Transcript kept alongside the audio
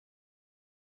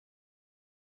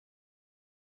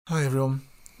Hi everyone,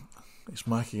 it's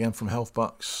Mike again from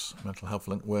Healthbox, mental health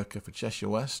link worker for Cheshire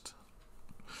West,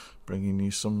 bringing you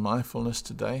some mindfulness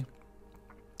today,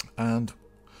 and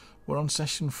we're on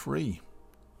session 3.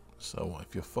 So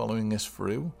if you're following this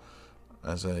through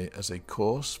as a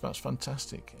course, that's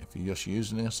fantastic. If you're just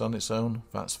using this on its own,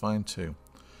 that's fine too.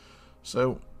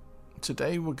 So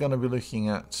today we're going to be looking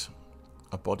at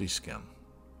a body scan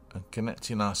and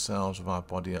connecting ourselves with our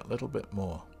body a little bit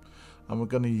more. And we're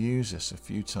going to use this a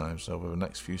few times over the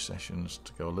next few sessions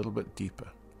to go a little bit deeper.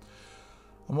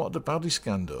 And what the body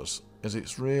scan does is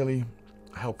it's really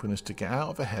helping us to get out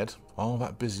of the head, all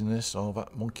that busyness, all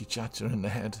that monkey chatter in the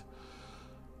head,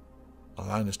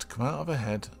 allowing us to come out of the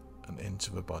head and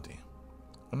into the body.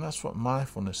 And that's what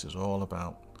mindfulness is all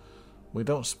about. We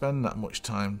don't spend that much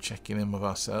time checking in with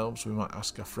ourselves. We might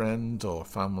ask a friend or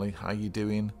family, how you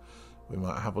doing? We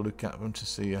might have a look at them to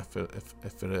see if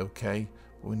they're okay.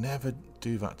 But we never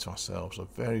do that to ourselves, or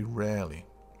very rarely.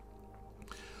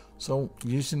 So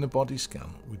using the body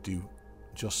scan, we do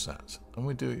just that. And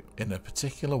we do it in a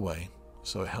particular way,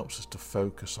 so it helps us to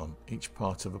focus on each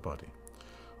part of the body.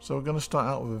 So we're going to start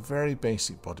out with a very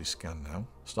basic body scan now,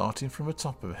 starting from the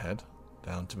top of the head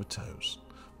down to the toes.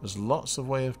 There's lots of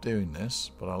ways of doing this,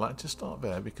 but I like to start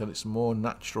there because it's a more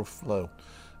natural flow.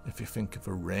 If you think of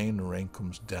the rain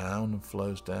comes down and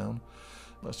flows down.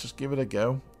 Let's just give it a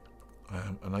go.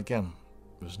 And again,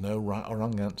 there's no right or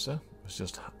wrong answer. It's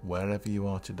just wherever you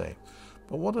are today.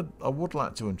 But what I would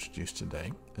like to introduce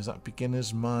today is that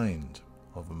beginner's mind,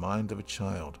 or the mind of a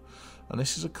child. And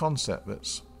this is a concept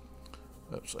that's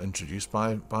introduced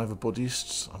by the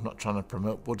Buddhists. I'm not trying to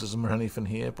promote Buddhism or anything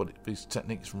here, but these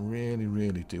techniques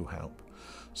really do help.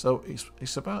 So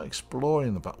it's about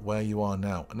exploring about where you are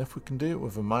now. And if we can do it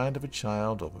with the mind of a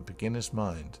child or the beginner's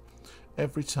mind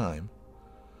every time,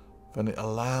 then it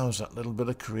allows that little bit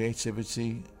of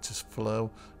creativity to flow.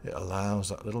 It allows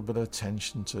that little bit of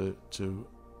attention to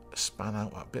span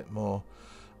out a bit more.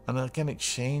 And again, it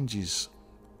changes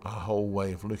our whole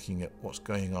way of looking at what's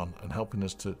going on and helping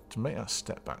us to make that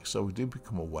step back so we do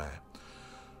become aware.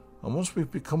 And once we've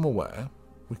become aware,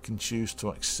 we can choose to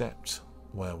accept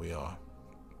where we are,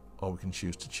 or we can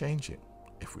choose to change it,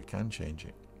 if we can change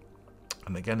it.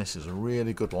 And again, this is a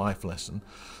really good life lesson,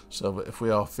 so that if we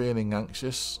are feeling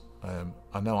anxious,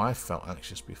 I know I've felt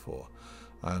anxious before,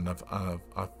 and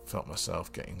I've felt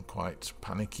myself getting quite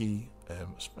panicky,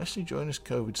 especially during this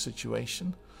COVID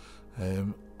situation.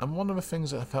 And one of the things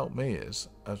that have helped me is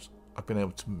I've been able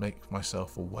to make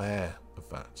myself aware of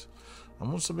that.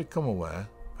 And once I become aware,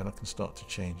 then I can start to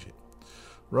change it.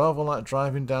 Rather like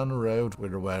driving down the road,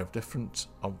 we're aware of different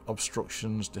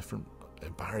obstructions, different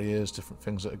barriers, different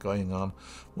things that are going on.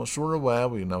 Once we're aware,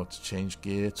 we know to change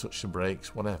gear, touch the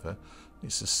brakes, whatever.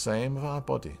 It's the same with our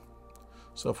body.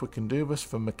 So if we can do this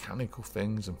for mechanical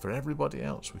things and for everybody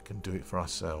else, we can do it for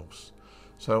ourselves.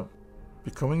 So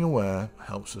becoming aware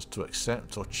helps us to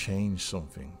accept or change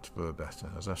something for the better,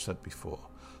 as I've said before.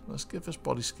 Let's give this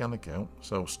body scan a go.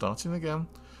 So starting again,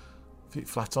 feet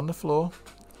flat on the floor,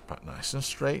 back nice and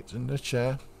straight in the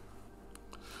chair.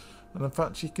 And in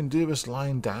fact, you can do this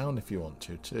lying down if you want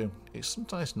to too. It's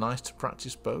sometimes nice to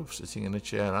practice both, sitting in a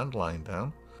chair and lying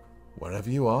down. Wherever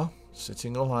you are,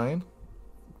 sitting or lying,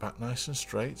 back nice and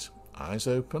straight, eyes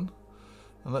open.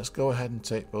 And let's go ahead and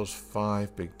take those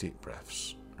 5 big deep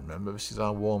breaths. Remember, this is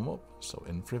our warm-up, so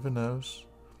in through the nose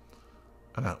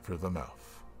and out through the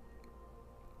mouth.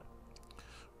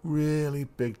 Really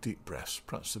big deep breaths,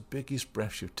 perhaps the biggest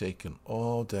breaths you've taken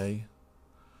all day.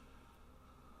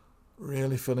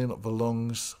 Really filling up the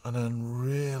lungs and then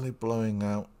really blowing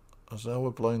out as though we're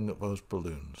blowing up those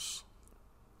balloons.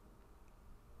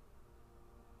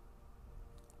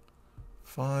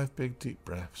 5 big deep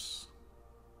breaths.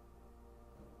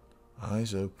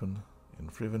 Eyes open, in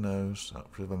through the nose,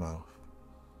 out through the mouth.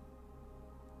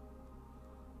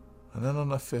 And then on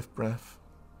the 5th breath,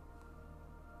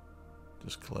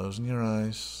 just closing your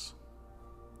eyes,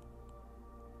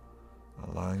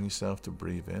 allowing yourself to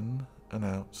breathe in and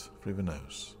out through the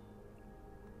nose.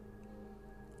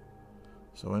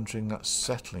 So entering that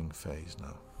settling phase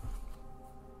now.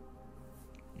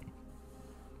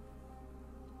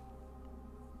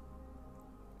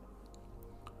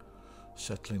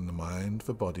 Settling the mind,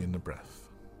 the body and the breath.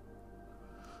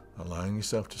 Allowing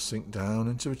yourself to sink down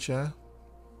into a chair.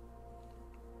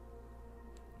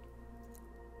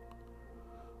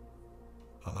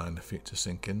 Allowing the feet to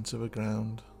sink into the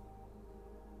ground.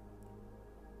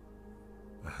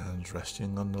 The hands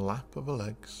resting on the lap of the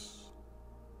legs.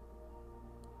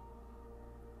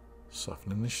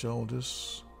 Softening the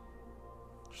shoulders.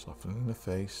 Softening the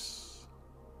face.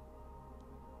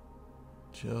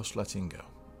 Just letting go.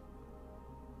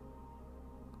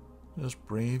 Just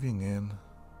breathing in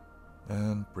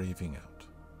and breathing out.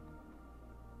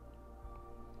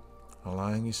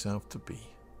 Allowing yourself to be.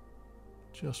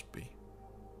 Just be.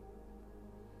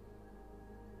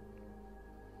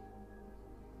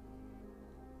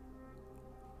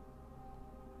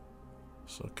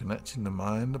 So connecting the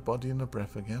mind, the body and the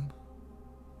breath again.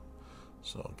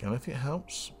 So again, if it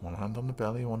helps, one hand on the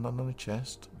belly, one hand on the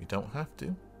chest. You don't have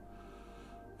to.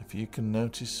 If you can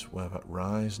notice where that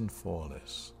rise and fall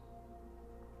is.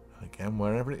 And again,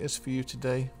 wherever it is for you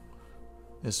today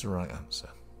is the right answer.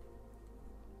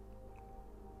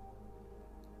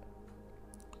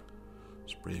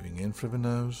 Just breathing in through the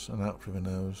nose and out through the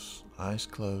nose, eyes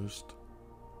closed.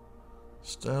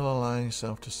 Still allowing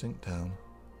yourself to sink down,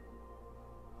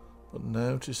 but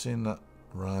noticing that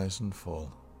rise and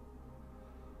fall.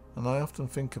 And I often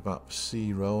think about the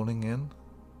sea rolling in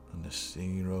and the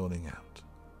sea rolling out.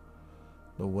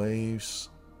 The waves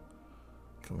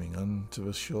coming onto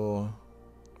the shore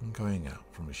and going out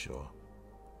from the shore.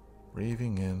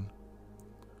 Breathing in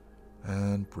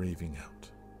and breathing out.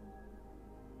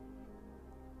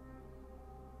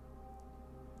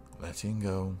 Letting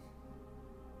go.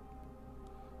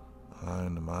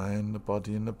 Allowing the mind, the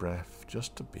body and the breath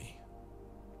just to be.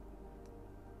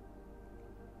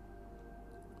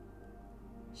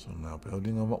 So now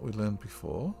building on what we learned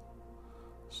before.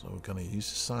 So we're going to use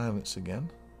the silence again.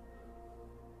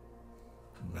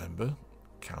 Remember,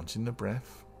 counting the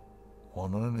breath.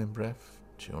 1 on an in breath,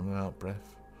 2 on an out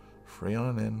breath, 3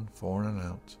 on an in, 4 on an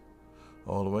out.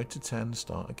 All the way to 10,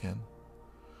 start again.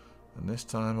 And this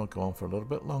time I'll go on for a little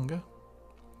bit longer.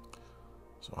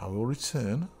 So I will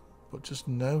return, but just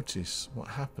notice what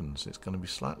happens. It's going to be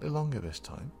slightly longer this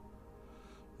time.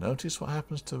 Notice what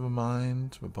happens to the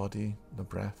mind, the body, the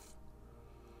breath.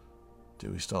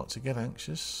 Do we start to get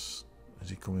anxious? Is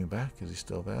he coming back? Is he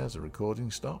still there? Has the recording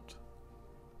stopped?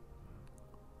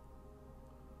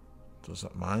 Does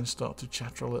that mind start to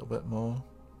chatter a little bit more?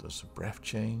 Does the breath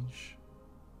change?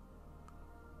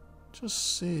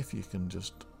 Just see if you can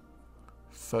just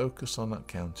focus on that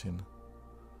counting,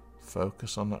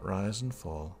 focus on that rise and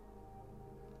fall,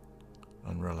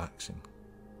 and relaxing.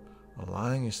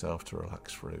 Allowing yourself to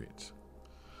relax through it.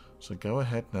 So go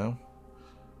ahead now,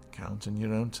 count in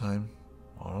your own time.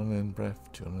 1 on an in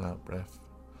breath, 2 on an out breath.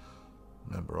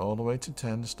 Remember, all the way to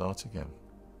 10, start again.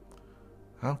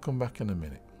 I'll come back in a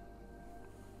minute.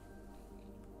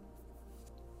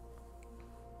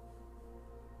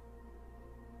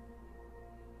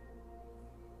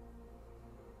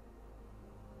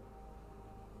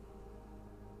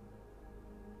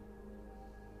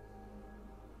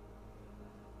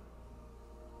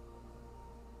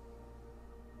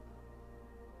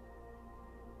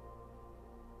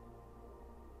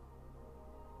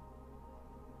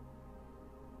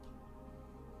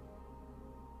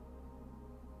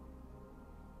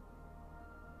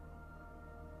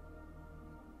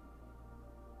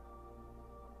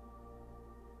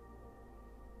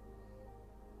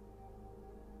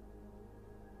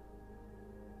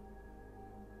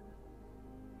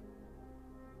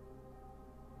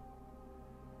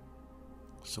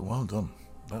 So well done.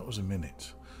 That was a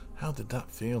minute. How did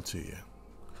that feel to you?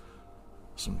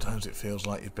 Sometimes it feels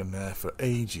like you've been there for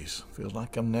ages. Feels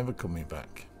like I'm never coming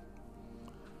back.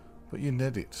 But you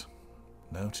did it.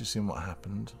 Noticing what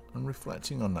happened and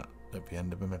reflecting on that at the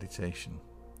end of a meditation.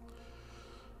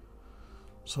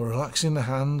 So relaxing the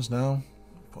hands now,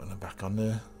 putting them back on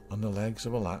the legs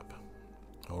of a lap,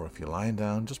 or if you're lying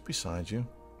down just beside you.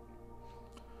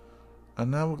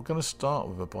 And now we're going to start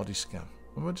with a body scan.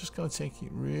 And we're just going to take it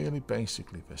really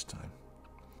basically this time.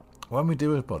 When we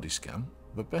do a body scan,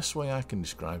 the best way I can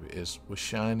describe it is we're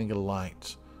shining a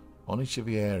light on each of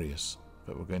the areas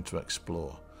that we're going to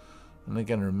explore. And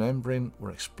again, remembering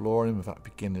we're exploring with that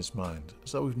beginner's mind,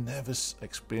 as though we've never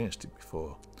experienced it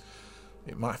before.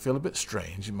 It might feel a bit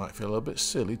strange, it might feel a little bit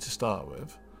silly to start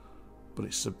with, but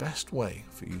it's the best way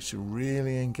for you to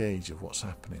really engage with what's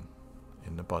happening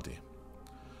in the body.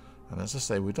 And as I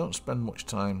say, we don't spend much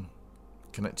time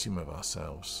connecting with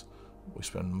ourselves. We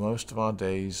spend most of our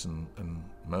days and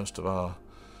most of our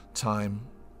time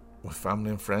with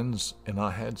family and friends in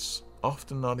our heads,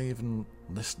 often not even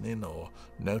listening or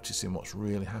noticing what's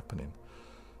really happening.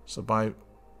 So by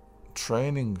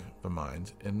training the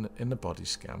mind in the body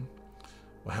scan,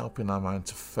 we're helping our mind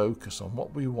to focus on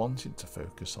what we want it to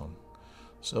focus on.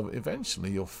 So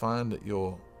eventually you'll find that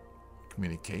your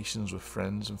communications with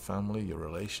friends and family, your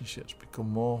relationships become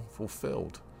more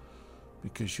fulfilled,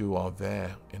 because you are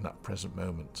there in that present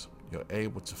moment. You're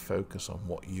able to focus on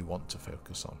what you want to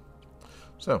focus on.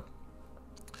 So,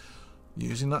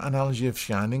 using that analogy of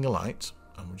shining a light,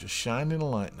 and we're just shining a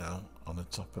light now on the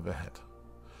top of the head.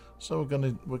 So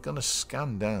we're gonna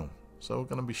scan down. So we're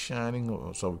gonna be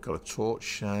shining. So we've got a torch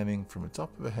shining from the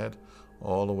top of the head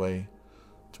all the way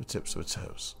to the tips of the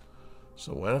toes.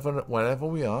 So wherever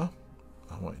we are,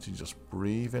 I want you to just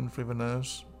breathe in through the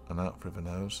nose and out through the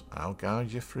nose. I'll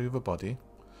guide you through the body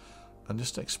and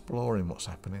just exploring what's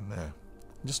happening there.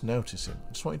 Just noticing.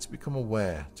 I just want you to become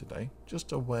aware today.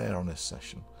 Just aware on this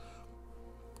session.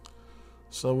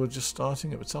 So we're just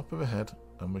starting at the top of the head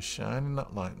and we're shining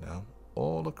that light now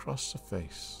all across the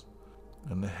face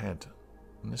and the head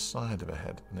and the side of the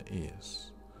head and the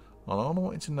ears. And I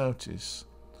want you to notice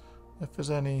if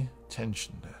there's any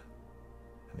tension there,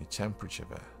 any temperature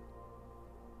there,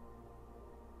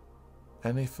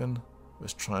 anything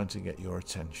that's trying to get your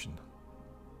attention.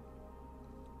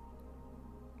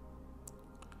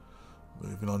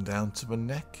 Moving on down to the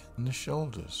neck and the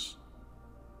shoulders.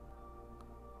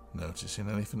 Noticing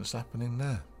anything that's happening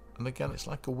there. And again, it's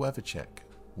like a weather check.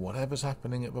 Whatever's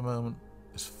happening at the moment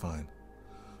is fine.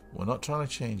 We're not trying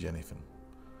to change anything.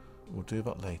 We'll do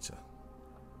that later.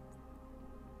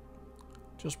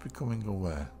 Just becoming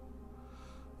aware.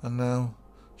 And now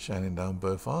shining down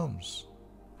both arms.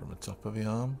 From the top of the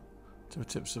arm to the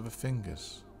tips of the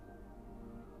fingers.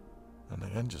 And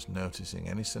again, just noticing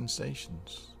any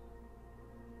sensations.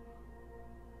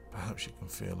 Perhaps you can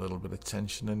feel a little bit of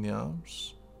tension in the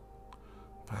arms.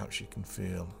 Perhaps you can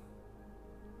feel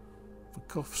the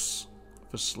cuffs,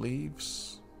 the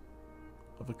sleeves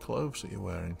of the clothes that you're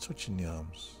wearing touching the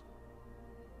arms.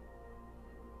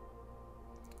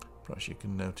 Perhaps you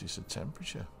can notice the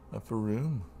temperature of the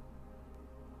room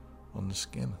on the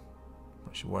skin.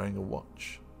 Perhaps you're wearing a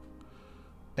watch.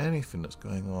 Anything that's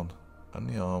going on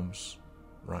the arms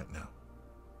right now.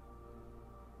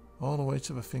 All the way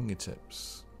to the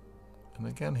fingertips. And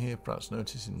again here, perhaps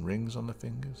noticing rings on the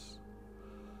fingers.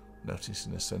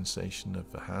 Noticing the sensation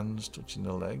of the hands touching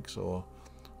the legs or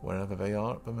wherever they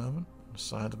are at the moment, the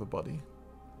side of the body.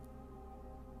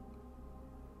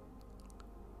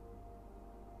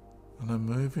 And I'm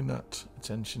moving that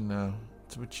attention now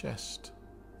to the chest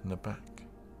and the back.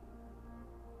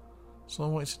 So I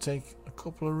want you to take a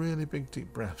couple of really big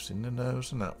deep breaths in the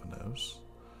nose and out the nose.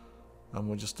 And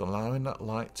we're just allowing that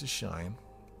light to shine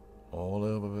all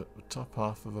over the top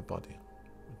half of the body,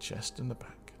 the chest and the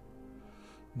back.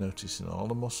 Noticing all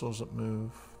the muscles that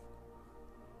move,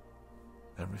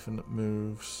 everything that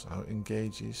moves, how it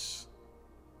engages.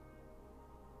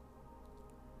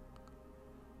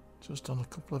 Just on a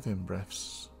couple of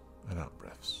in-breaths and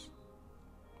out-breaths.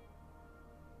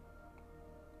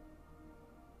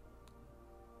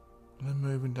 And then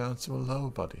moving down to a lower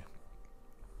body.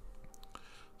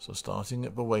 So starting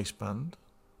at the waistband,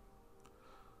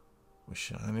 we're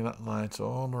shining that light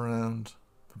all around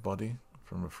the body,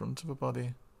 from the front of the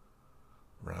body,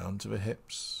 round to the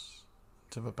hips,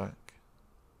 to the back.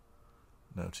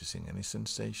 Noticing any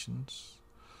sensations.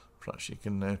 Perhaps you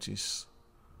can notice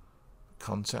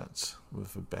contact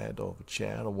with the bed or the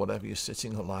chair or whatever you're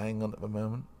sitting or lying on at the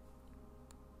moment.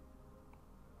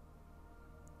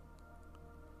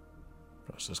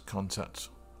 Perhaps there's contact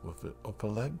with the upper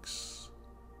legs.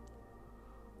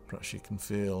 Perhaps you can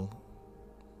feel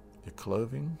your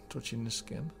clothing touching the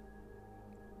skin.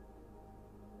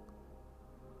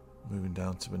 Moving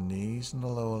down to the knees and the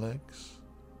lower legs.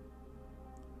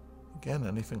 Again,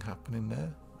 anything happening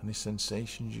there? Any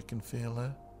sensations you can feel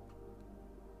there?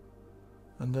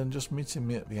 And then just meeting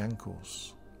me at the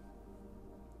ankles.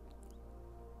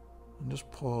 And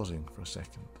just pausing for a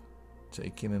second,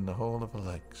 taking in the whole of the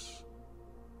legs.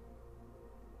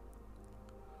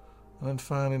 And then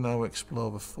finally now explore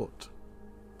the foot,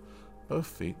 both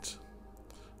feet.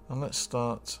 And let's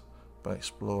start by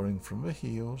exploring from the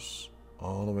heels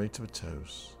all the way to the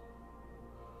toes.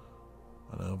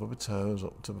 And over the toes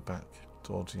up to the back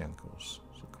towards the ankles.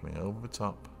 So coming over the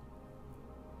top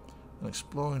and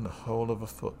exploring the whole of the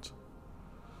foot.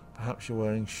 Perhaps you're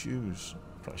wearing shoes,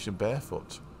 perhaps you're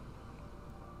barefoot.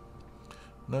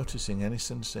 Noticing any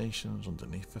sensations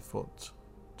underneath the foot,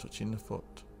 touching the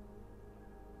foot.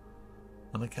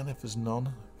 And again, if there's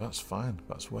none, that's fine.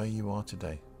 That's where you are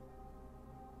today.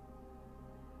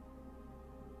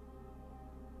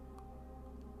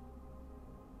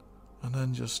 And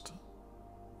then just,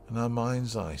 in our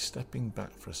mind's eye, stepping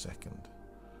back for a second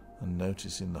and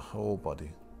noticing the whole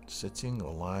body, sitting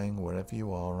or lying wherever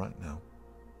you are right now.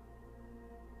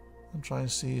 And try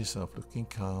and see yourself looking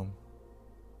calm,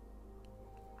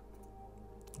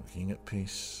 looking at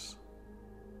peace,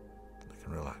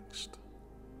 looking relaxed.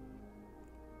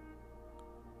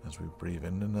 As we breathe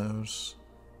in the nose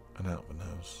and out the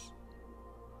nose.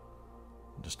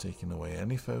 And just taking away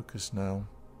any focus now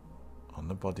on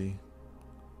the body,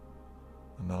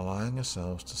 and allowing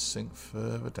ourselves to sink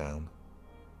further down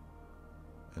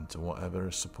into whatever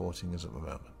is supporting us at the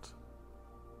moment.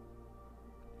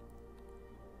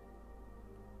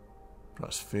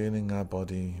 Perhaps feeling our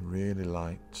body really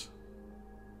light,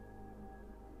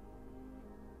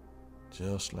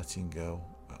 just letting go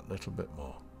a little bit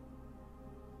more.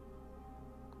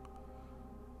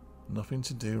 Nothing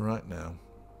to do right now,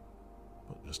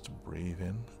 but just to breathe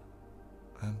in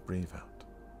and breathe out.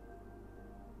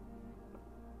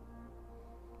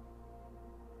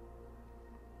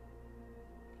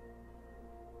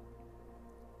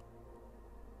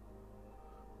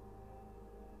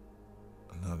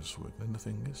 And now just wiggling the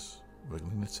fingers,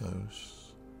 wiggling the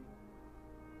toes,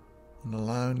 and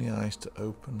allowing the eyes to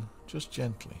open just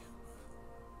gently.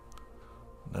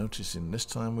 Noticing this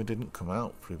time we didn't come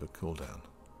out through the cool down.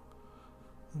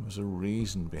 There was a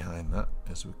reason behind that.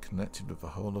 As we connected with the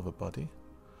whole of the body,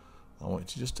 I want you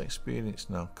to just experience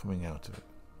now coming out of it.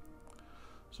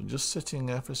 So just sitting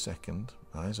there for a second,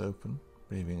 eyes open,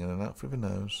 breathing in and out through the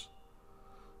nose.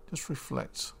 Just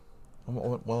reflect on what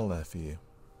went well there for you.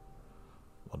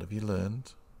 What have you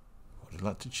learned? What would you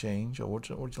like to change, or what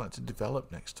would you like to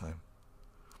develop next time?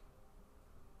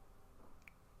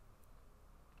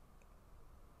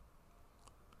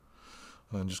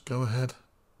 And then just go ahead,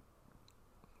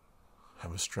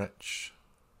 have a stretch,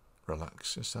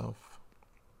 relax yourself,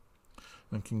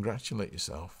 and congratulate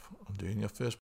yourself on doing your first